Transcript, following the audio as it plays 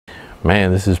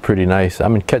Man, this is pretty nice.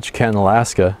 I'm in Ketchikan,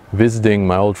 Alaska, visiting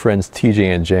my old friends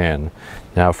TJ and Jan.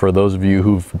 Now, for those of you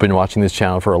who've been watching this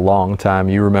channel for a long time,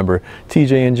 you remember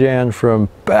TJ and Jan from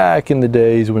back in the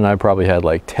days when I probably had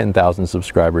like 10,000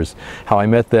 subscribers. How I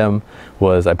met them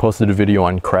was I posted a video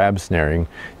on crab snaring.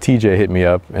 TJ hit me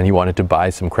up and he wanted to buy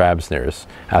some crab snares.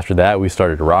 After that, we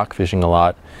started rock fishing a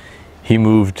lot. He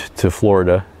moved to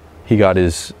Florida. He got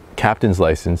his captain's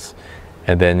license,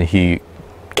 and then he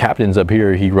captains up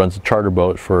here. He runs a charter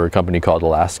boat for a company called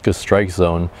Alaska Strike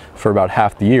Zone for about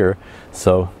half the year.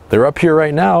 So they're up here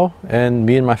right now, and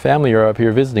me and my family are up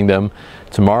here visiting them.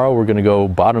 Tomorrow we're gonna go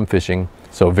bottom fishing.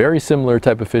 So very similar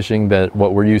type of fishing that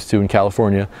what we're used to in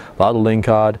California. A lot of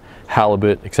lingcod,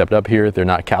 halibut, except up here they're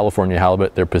not California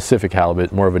halibut, they're Pacific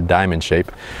halibut, more of a diamond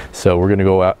shape. So we're gonna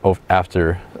go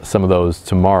after some of those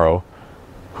tomorrow.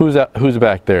 Who's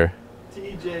back there?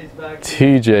 TJ's back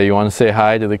there. TJ, you want to say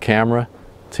hi to the camera?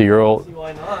 To your old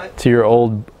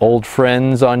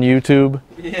friends on YouTube.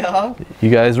 Yeah. You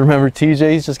guys remember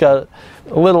TJ? He's just got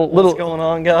a little. What's going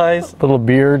on, guys? Little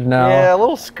beard now. Yeah, a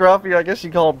little scruffy. I guess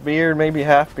you call it beard, maybe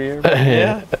half beard.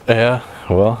 Yeah. Yeah.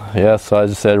 Well, yeah. So I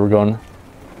just said we're going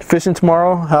fishing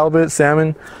tomorrow. Halibut,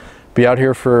 salmon. Be out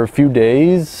here for a few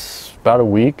days, about a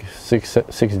week, six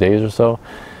days or so.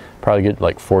 Probably get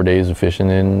like 4 days of fishing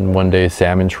in. One day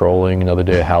salmon trolling, another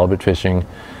day of halibut fishing.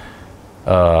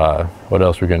 What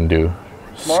else we're gonna do?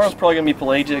 Tomorrow's probably gonna be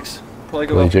pelagics. Probably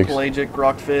go after pelagic,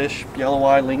 rockfish, yellow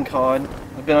eye, lingcod.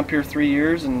 I've been up here 3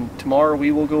 years, and tomorrow we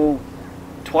will go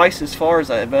twice as far as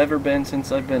I've ever been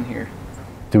since I've been here.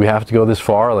 Do we have to go this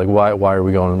far? Like, why are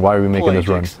we going? Why are we making this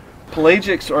run?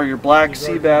 Pelagics are your black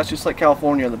sea bass, just like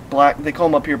California. The black, they call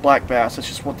them up here black bass. That's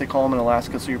just what they call them in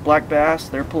Alaska. So your black bass,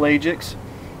 they're pelagics.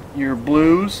 Your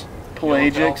blues,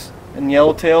 pelagics. And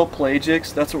yellowtail,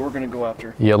 pelagics, that's what we're going to go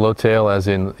after. Yellowtail as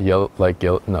in yellow, like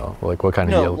yellow, no, like what kind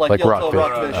of yellow? Like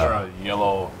rockfish.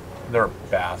 Yellow, they're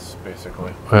bass,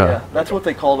 basically. Yeah, that's what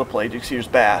they call the pelagics. Here's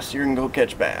bass. You're going to go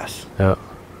catch bass. Yeah.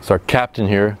 It's our captain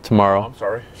here tomorrow. Oh, I'm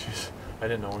sorry. Jeez. I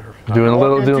didn't know we were doing a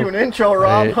little. Do an intro,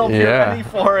 Rob. Hope you're ready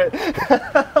for it.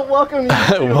 Welcome to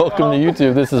YouTube. Welcome to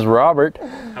YouTube. This is Robert.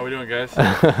 How we doing, guys?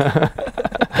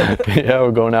 Yeah,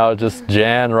 we're going out. Just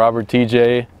Jan, Robert,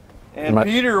 TJ. And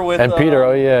Peter with... And Peter,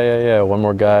 oh yeah. One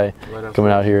more guy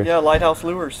coming out here. Yeah, Lighthouse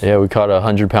Lures. Yeah, we caught a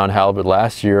 100-pound halibut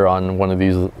last year on one of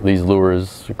these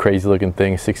lures. Crazy looking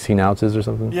thing, 16 ounces or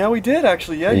something. Yeah, we did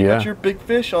actually. Yeah, you got your big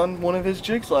fish on one of his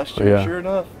jigs last year, sure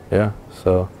enough. Yeah,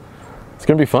 so it's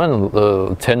going to be fun.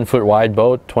 A 10-foot wide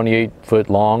boat, 28-foot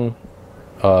long.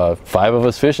 5 of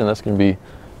us fishing. That's going to be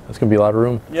a lot of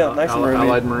room. Yeah, nice and roomy.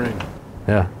 Allied Marine.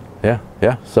 Yeah.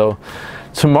 So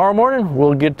tomorrow morning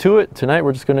we'll get to it. Tonight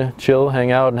we're just gonna chill,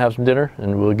 hang out, and have some dinner,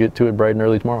 and we'll get to it bright and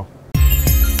early tomorrow.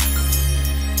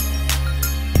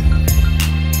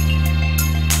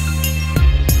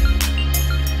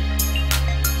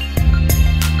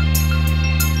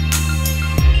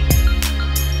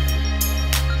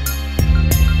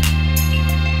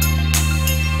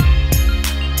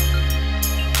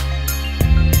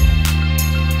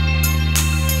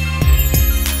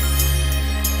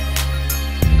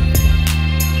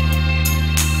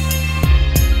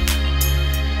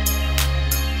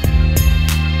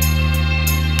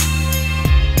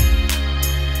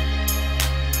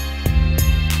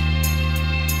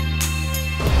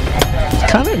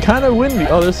 Kind of windy.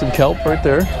 Oh, there's some kelp right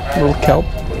there. A little kelp.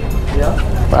 Yeah.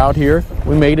 Out here.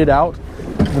 We made it out.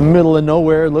 In the middle of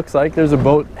nowhere, it looks like. There's a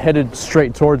boat headed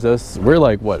straight towards us. We're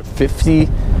like, what,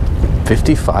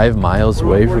 55 miles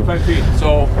away from... 45 feet.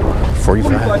 So...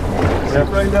 45.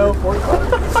 Right now,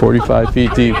 45. 45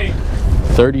 feet deep.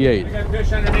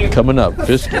 38. Coming up.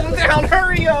 Fish. Come down,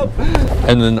 hurry up!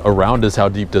 And then around us, how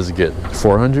deep does it get?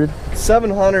 400?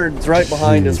 700's right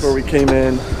behind us where we came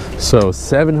in. So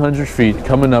 700 feet,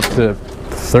 coming up to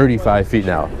 35 feet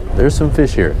now. There's some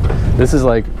fish here. This is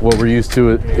like what we're used to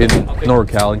in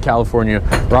NorCal, in California.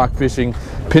 Rock fishing,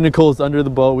 pinnacles under the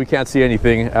boat. We can't see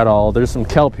anything at all. There's some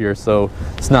kelp here, so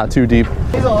it's not too deep.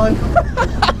 He's on. You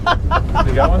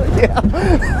got one? Yeah.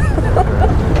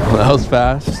 Well, that was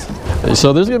fast.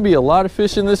 So there's gonna be a lot of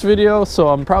fish in this video, so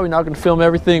I'm probably not gonna film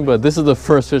everything, but this is the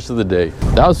first fish of the day.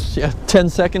 That was 10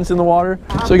 seconds in the water.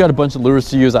 So we got a bunch of lures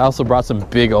to use. I also brought some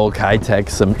big old Kitex,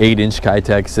 some 8-inch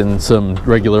Kitex, and some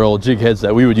regular old jig heads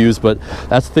that we would use, but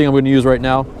that's the thing I'm gonna use right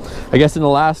now. I guess in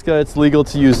Alaska, it's legal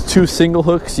to use 2 single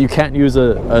hooks. You can't use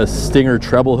a stinger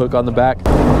treble hook on the back.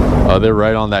 Oh, they're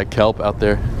right on that kelp out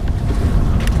there.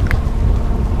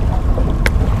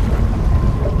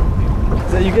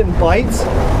 Is that you getting bites?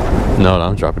 No,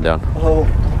 I'm dropping down. Oh.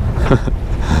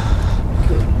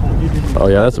 Oh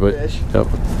yeah, that's a bit. Yep.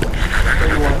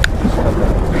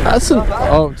 That's an,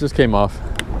 oh, it just came off.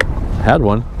 Had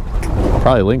one.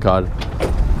 Probably lingcod.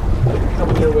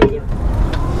 Coming your way there.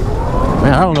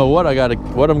 Man, I don't know what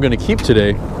I'm gonna keep today.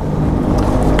 You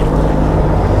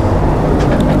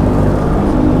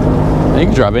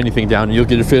can drop anything down and you'll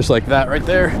get a fish like that right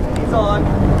there. He's on.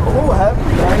 Oh, happy,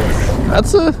 nice.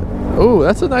 That's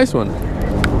a nice one.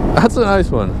 That's a nice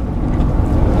one.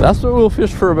 That's what we'll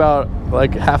fish for about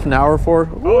like half an hour for.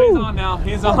 Oh, he's on now.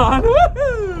 He's on.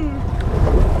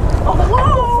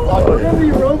 Oh, whenever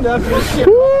you roamed after this shit.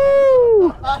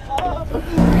 Woo!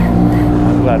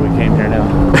 I'm glad we came here now.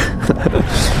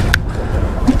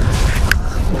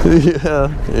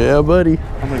 yeah, buddy.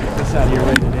 I'm gonna get this out of your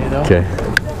way today, though. Okay.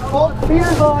 Oh,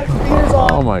 speeder's on, speeder's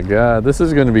on. Oh my God, this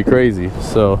is gonna be crazy.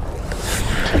 So,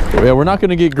 yeah, we're not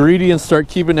gonna get greedy and start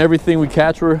keeping everything we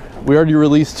catch. We already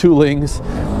released 2 lings.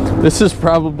 This is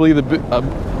probably the.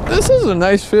 This is a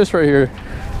nice fish right here.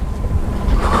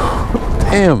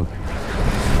 Damn.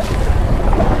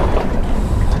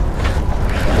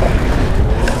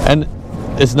 And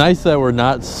it's nice that we're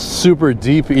not super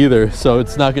deep either, so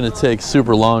it's not going to take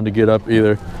super long to get up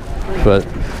either. But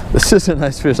this is a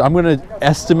nice fish. I'm going to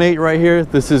estimate right here.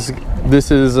 This is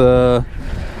a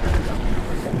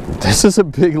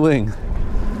big ling.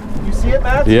 You see it,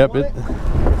 Matt? Yep.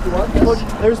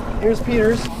 Here's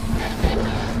Peter's.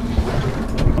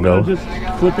 No. Just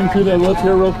flipping through that lip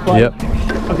here real quick. Yep.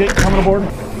 Okay, coming aboard.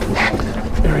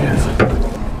 There he is.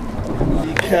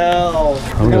 Cow.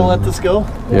 You're gonna let this go?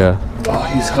 Yeah. Oh,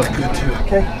 he's hooked good too.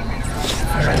 Okay.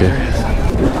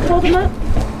 Hold him up.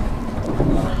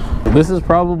 This is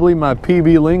probably my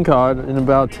PB lingcod in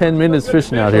about 10 minutes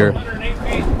fishing out here.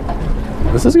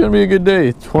 This is gonna be a good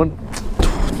day.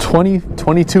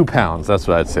 22 pounds, that's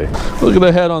what I'd say. Look at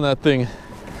the head on that thing.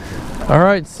 All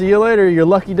right, see you later, your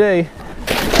lucky day.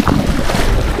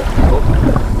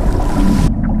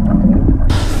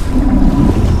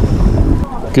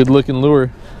 Good looking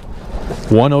lure.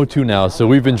 102 now, so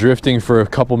we've been drifting for a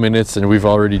couple minutes and we've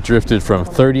already drifted from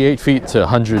 38 feet to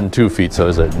 102 feet, so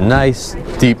it's a nice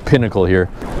deep pinnacle here.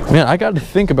 Man, I got to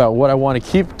think about what I want to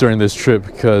keep during this trip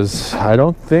because I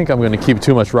don't think I'm going to keep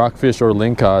too much rockfish or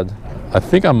lingcod. I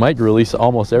think I might release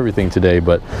almost everything today,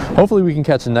 but hopefully we can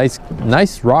catch a nice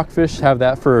rockfish, have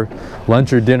that for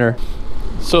lunch or dinner.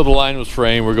 So the line was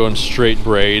framed, we're going straight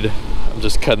braid. I'm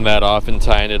just cutting that off and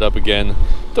tying it up again.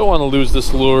 Don't want to lose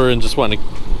this lure and don't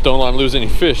want to lose any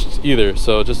fish either.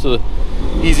 So just a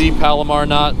easy Palomar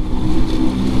knot.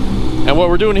 And what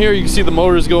we're doing here, you can see the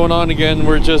motors going on again.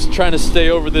 We're just trying to stay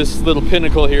over this little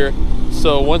pinnacle here.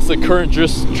 So once the current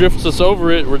drifts us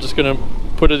over it, we're just gonna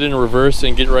put it in reverse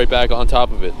and get right back on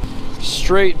top of it.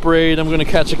 Straight braid. I'm gonna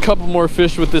catch a couple more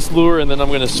fish with this lure and then I'm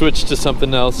gonna switch to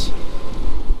something else.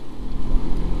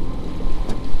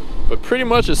 But pretty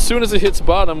much as soon as it hits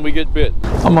bottom, we get bit.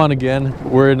 I'm on again.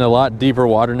 We're in a lot deeper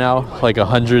water now, like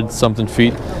 100 something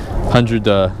feet.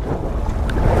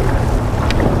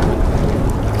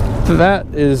 That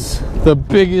is the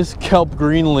biggest kelp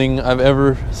greenling I've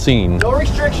ever seen. No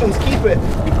restrictions, keep it.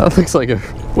 That looks like a,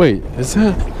 wait, is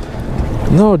that?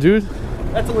 No, dude.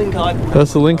 That's a lingcod.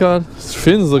 That's a lingcod? His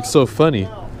fins look so funny.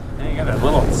 Yeah, you got that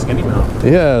little skinny mouth.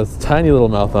 Yeah, it's tiny little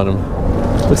mouth on him.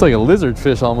 Looks like a lizard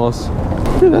fish almost.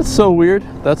 Dude, that's so weird.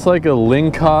 That's like a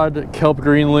lingcod, kelp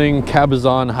greenling,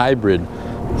 cabezon hybrid.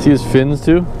 See his fins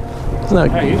too? Isn't that,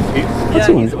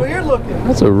 He's weird looking.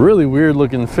 that's a really weird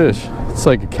looking fish. It's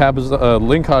like a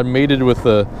lingcod mated with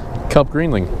a kelp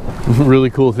greenling. Really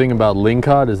cool thing about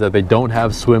lingcod is that they don't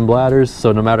have swim bladders,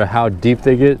 so no matter how deep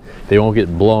they won't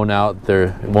get blown out.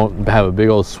 They won't have a big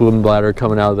old swim bladder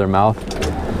coming out of their mouth.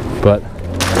 But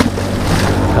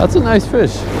that's a nice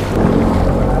fish.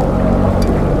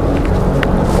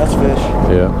 That's fish.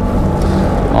 Yeah.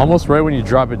 Almost right when you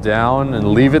drop it down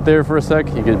and leave it there for a sec,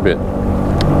 you get bit.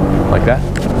 Like that.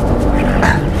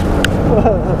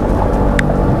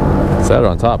 It's that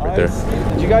on top right there.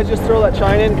 Did you guys just throw that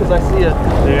chine in? Because I see it.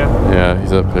 Yeah. Yeah,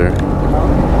 he's up there.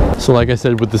 So like I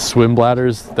said, with the swim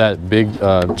bladders, that big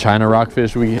China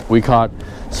rockfish we caught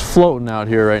is floating out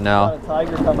here right now. Got a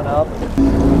tiger coming up.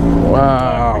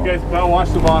 Wow. You guys, I'll watch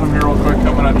the bottom here real quick.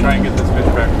 I'm gonna try and get this fish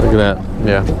back. Look at that.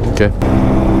 Yeah, okay.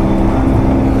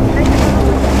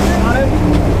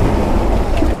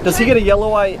 Does he get a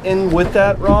yellow eye in with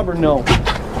that, Rob, or no?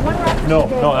 No,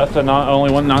 that's the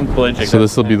only one non-pelagic. So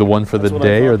this will be the one for the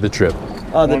day or the trip?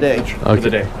 The day. For the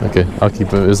day. Okay, I'll keep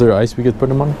him. Is there ice we could put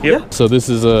him on? Yep. So this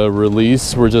is a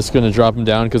release. We're just going to drop him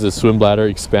down because his swim bladder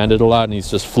expanded a lot and he's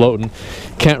just floating.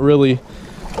 Can't really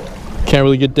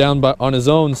get down on his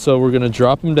own, so we're going to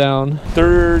drop him down.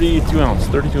 32 ounce.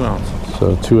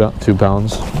 So 2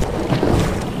 pounds.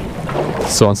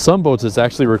 So on some boats, it's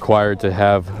actually required to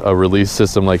have a release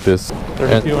system like this.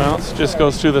 32 ounce, just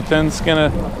goes through the thin skin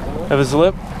of his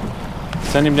lip.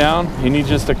 Send him down. He needs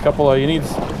just a couple of, he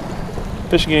needs,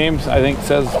 Fish Games, I think,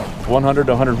 says 100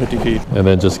 to 150 feet. And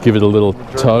then just give it a little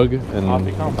tug and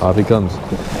off he comes.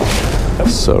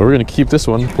 So we're gonna keep this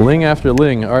one, ling after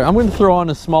ling. All right, I'm gonna throw on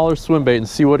a smaller swim bait and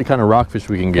see what kind of rockfish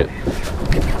we can get.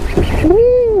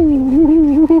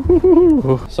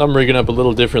 So I'm rigging up a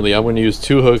little differently. I'm gonna use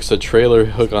 2 hooks, a trailer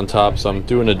hook on top. So I'm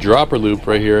doing a dropper loop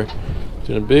right here.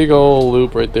 Doing a big old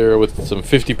loop right there with some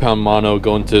 50-pound mono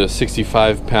going to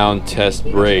 65-pound test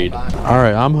braid. All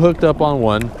right, I'm hooked up on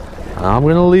one. I'm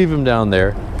gonna leave him down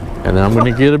there and then I'm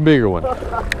gonna get a bigger one.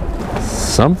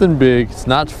 Something big, it's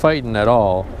not fighting at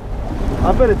all.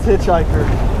 I bet it's hitchhiker.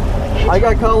 I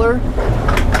got color,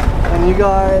 and you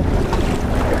got...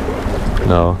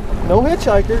 No. No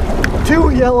hitchhiker.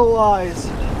 2 yellow eyes.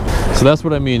 So that's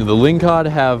what I mean. The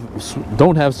lingcod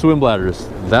don't have swim bladders.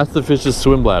 That's the fish's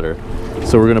swim bladder.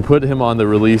 So we're gonna put him on the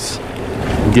release,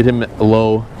 get him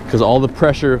low, because all the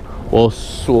pressure will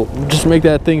just make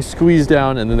that thing squeeze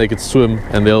down, and then they could swim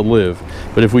and they'll live.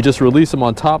 But if we just release them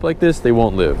on top like this, they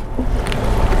won't live.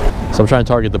 So I'm trying to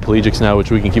target the pelagics now,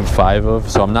 which we can keep 5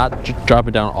 of. So I'm not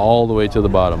dropping down all the way to the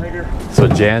bottom. So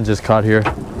Jan just caught here,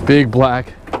 big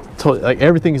black. Like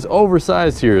everything is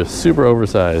oversized here, super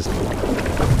oversized.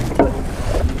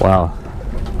 Wow.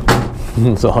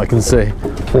 That's all I can say.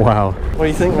 Wow. What do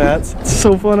you think, Matt? It's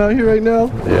so fun out here right now.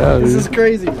 Yeah, this is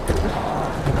crazy.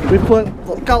 We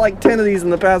got like 10 of these in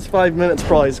the past 5 minutes,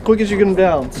 probably as quick as you get them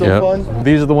down. So fun.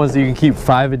 These are the ones that you can keep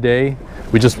 5 a day.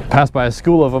 We just passed by a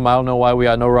school of them. I don't know why we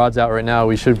got no rods out right now.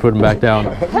 We should put them back down.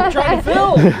 I'm trying to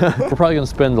film. We're probably gonna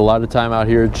spend a lot of time out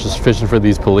here just fishing for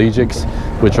these pelagics,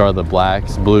 which are the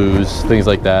blacks, blues, things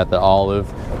like that, the olive,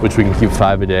 which we can keep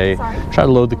 5 a day. Try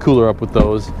to load the cooler up with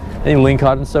those. Any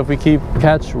lingcod and stuff we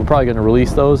catch, we're probably gonna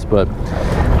release those, but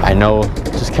I know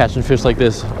just catching fish like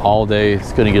this all day,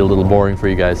 it's gonna get a little boring for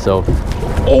you guys, so.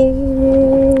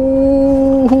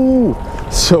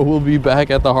 So we'll be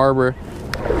back at the harbor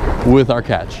with our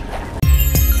catch.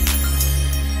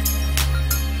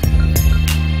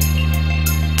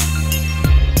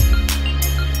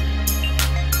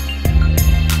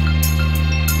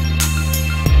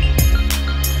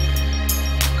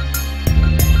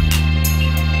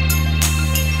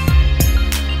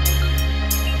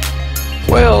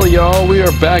 Well, y'all, we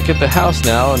are back at the house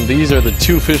now, and these are the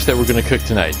 2 fish that we're gonna cook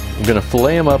tonight. I'm gonna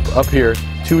fillet them up here.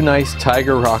 2 nice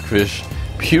tiger rockfish.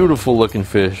 Beautiful looking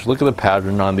fish. Look at the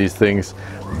pattern on these things.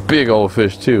 Big old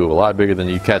fish too, a lot bigger than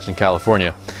you catch in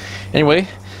California. Anyway,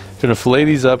 gonna fillet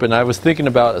these up, and I was thinking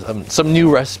about some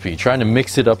new recipe, trying to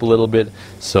mix it up a little bit.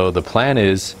 So the plan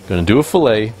is, gonna do a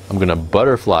fillet, I'm gonna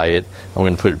butterfly it, I'm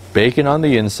gonna put bacon on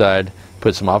the inside,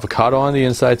 put some avocado on the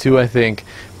inside too, I think,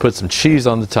 put some cheese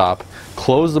on the top,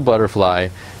 close the butterfly,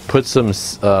 put some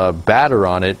batter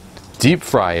on it, deep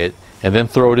fry it, and then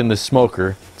throw it in the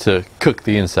smoker to cook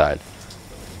the inside.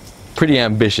 Pretty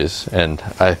ambitious, and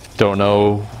I don't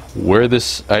know where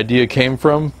this idea came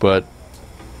from, but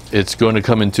it's going to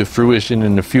come into fruition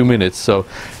in a few minutes. So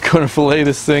going to fillet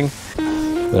this thing,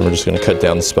 then we're just going to cut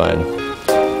down the spine.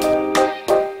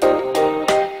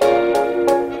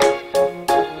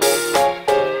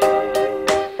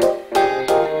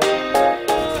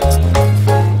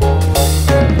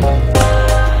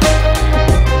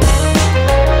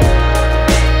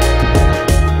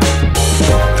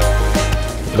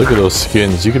 Look at those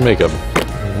skins. You can make a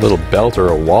little belt or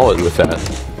a wallet with that.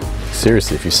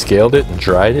 Seriously, if you scaled it and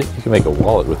dried it, you can make a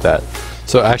wallet with that.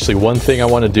 So actually, one thing I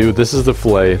want to do, this is the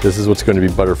fillet, this is what's going to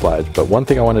be butterflied, but one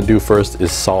thing I want to do first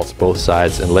is salt both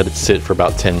sides and let it sit for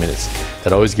about 10 minutes.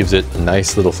 That always gives it a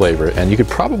nice little flavor, and you could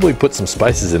probably put some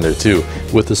spices in there too.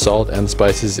 With the salt and the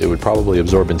spices, it would probably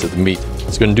absorb into the meat. So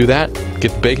I'm going to do that,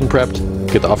 get the bacon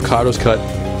prepped, get the avocados cut,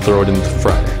 throw it in the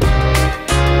fryer.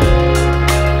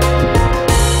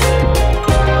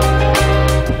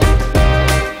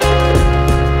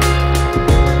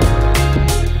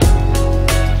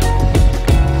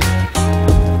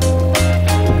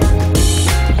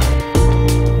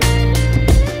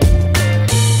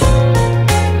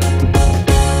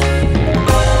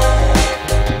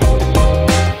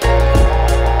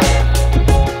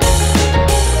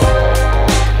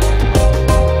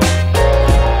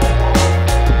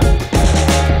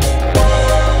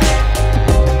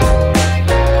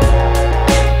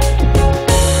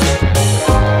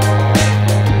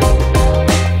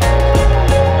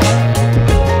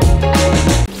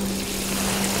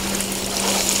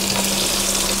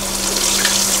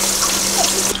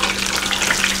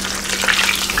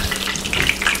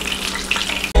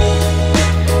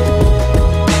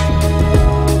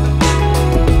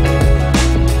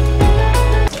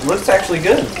 actually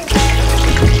good.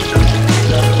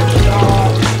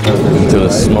 To the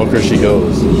smoker she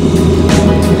goes.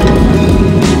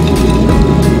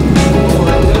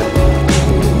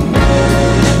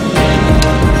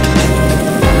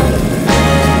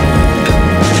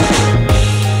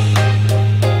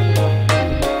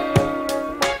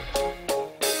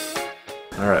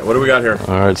 All right, what do we got here?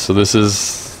 All right, so this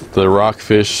is the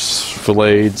rockfish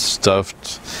filleted,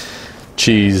 stuffed,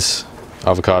 cheese,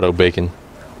 avocado, bacon.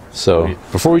 So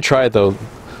before we try it though,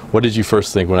 what did you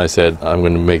first think when I said I'm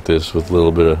going to make this with a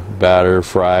little bit of batter,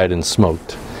 fried, and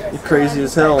smoked? You're crazy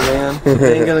as hell, man. It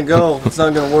ain't gonna go. It's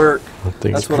not gonna work.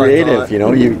 That's what I Creative, thought. you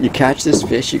know. You catch this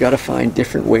fish, you got to find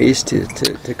different ways to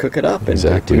cook it up and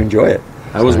Exactly. to enjoy it.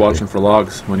 I was watching for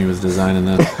logs when he was designing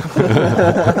that.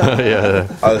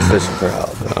 Yeah. I was fishing for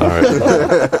help. All right.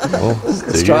 Well,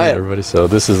 let's try it. everybody. So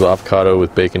this is avocado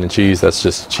with bacon and cheese. That's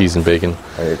just cheese and bacon.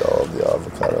 I ate all of the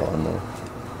avocado on there.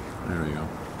 There we go.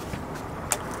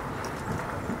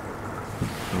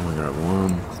 Oh, we got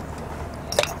one.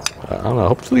 I don't know.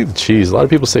 Hopefully the cheese. A lot of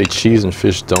people say cheese and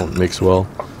fish don't mix well.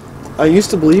 I used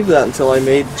to believe that until I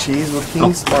made cheese with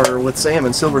king's or with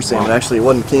salmon, silver salmon. Actually, it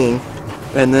wasn't king,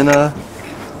 and then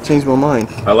changed my mind.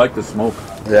 I like the smoke.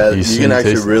 Yeah, You you see can the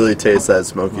actually taste? really taste that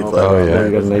smoky flavor. Oh, yeah.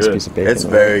 You got a nice good. piece of bacon. It's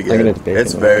very good. I'm gonna bacon.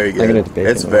 It's very good. I'm gonna bacon.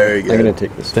 It's very good. I'm gonna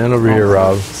take this. Stand over here,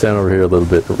 Rob. Stand over here a little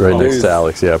bit, right next There's- to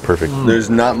Alex. Yeah, perfect. There's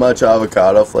not much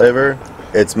avocado flavor.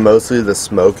 It's mostly the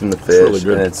smoke and the fish, really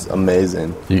good. and it's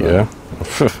amazing. Yeah.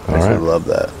 All I right. love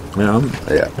that.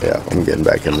 Yeah. Yeah, I'm getting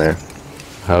back in there.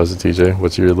 How's it, TJ?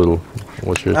 What's your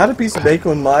I had a piece of bacon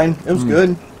with mine. It was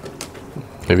good.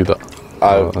 maybe the?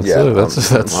 That's Yeah, it.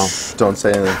 That's Don't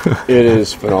say anything. It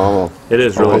is phenomenal. It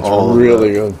is really. It's all of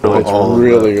really that. good. It's all of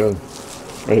really good.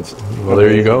 It's well.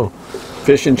 There you go.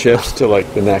 fish and chips to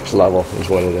like the next level is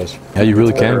what it is. Yeah, you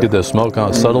really can get the smoke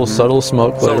on subtle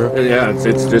smoke flavor. So, yeah,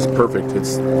 it's just perfect.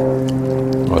 It's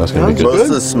Well, that's gonna be good. Most of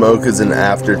the smoke is an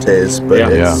aftertaste, but Yeah.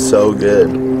 it's Yeah. so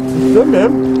good. Good,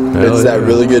 man. Hell It's that yeah.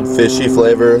 really good fishy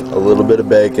flavor, a little bit of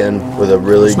bacon with a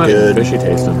really it's not even good. fishy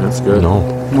tasting. That's good. No.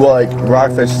 Well, like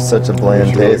rockfish is such a bland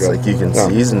It's really taste, good. like you can Yeah.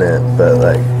 season it, but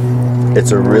like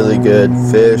it's a really good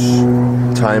fish,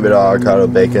 tiny bit of avocado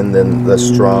bacon, then the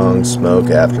strong smoke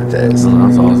aftertaste. Oh,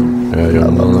 that's awesome. Yeah, you I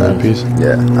want love another that. piece?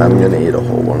 Yeah, I'm gonna eat a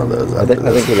whole one of those. I think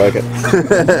you like it.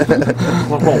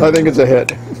 I think it's a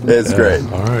hit. It's great.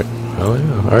 All right. Hell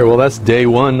yeah. All right. Well, that's day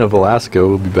one of Alaska.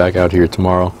 We'll be back out here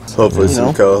tomorrow. Hopefully, You some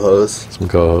know. co-hosts. Some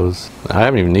co-hosts. I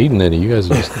haven't even eaten any. You guys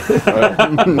are just.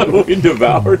 We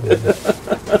devoured it.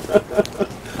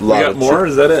 A lot You got of more?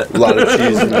 Is that it? A lot of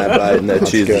cheese in that bite, and that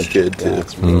cheese is good too.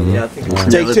 Yeah, I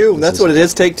think take two. That's what it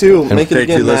is. Take two. Make it Take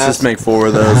again. two. Let's Matt. just make 4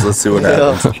 of those. Let's see what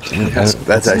happens.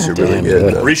 That's actually really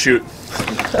good. though. Reshoot.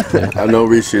 I know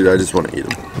reshoot. I just want to eat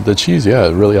them. The cheese, yeah,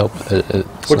 it really helped.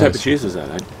 What type of cheese is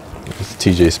that? It's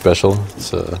TJ special.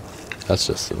 It's that's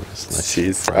just it's nice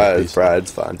Cheese fried piece.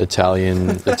 fried's fine.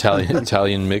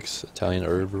 Italian mix, Italian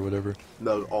herb or whatever.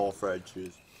 No, all fried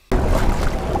cheese.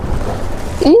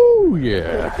 Ooh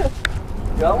yeah.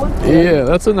 Got one? Yeah,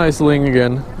 that's a nice ling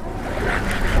again.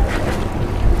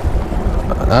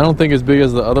 I don't think as big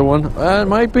as the other one. It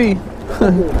might be.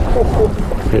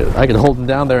 Here, I can hold them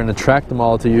down there and attract them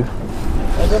all to you.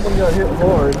 I definitely got hit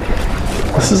hard.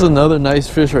 This is another nice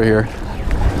fish right here.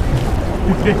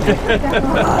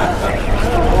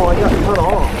 Oh, I got cut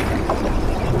off.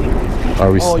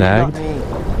 Are we Oh, snagged? You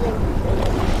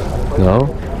No?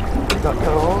 got cut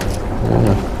off.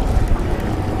 Yeah.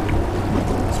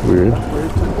 It's weird.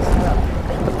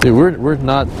 Dude, we're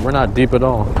not deep at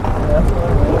all.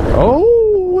 Oh,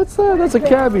 what's that? That's a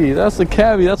cabbie. That's a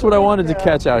cabbie. That's what I wanted to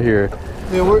catch out here.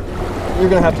 Yeah, you're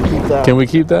gonna have to keep that. Can we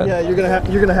keep that? Yeah, you're gonna have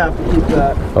to keep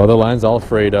that. Oh, the line's all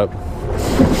frayed up.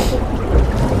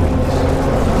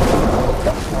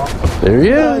 There he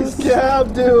Nice is.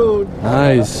 cab, dude.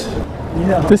 Nice.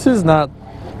 Yeah. This is not.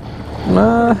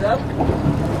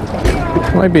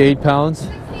 Might be 8 pounds.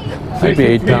 Might be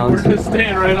 8 pounds. We're just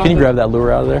staying right on Can you grab that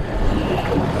lure out of there?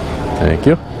 Thank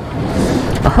you.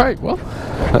 All right, well,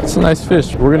 that's a nice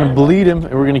fish. We're gonna bleed him,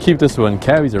 and we're gonna keep this one.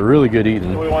 Cabbies are really good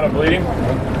eating. Do we want to bleed him?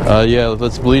 Yeah,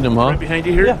 let's bleed him, huh? Right behind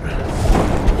you here? Yeah.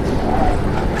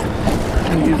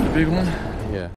 Can you use the big one?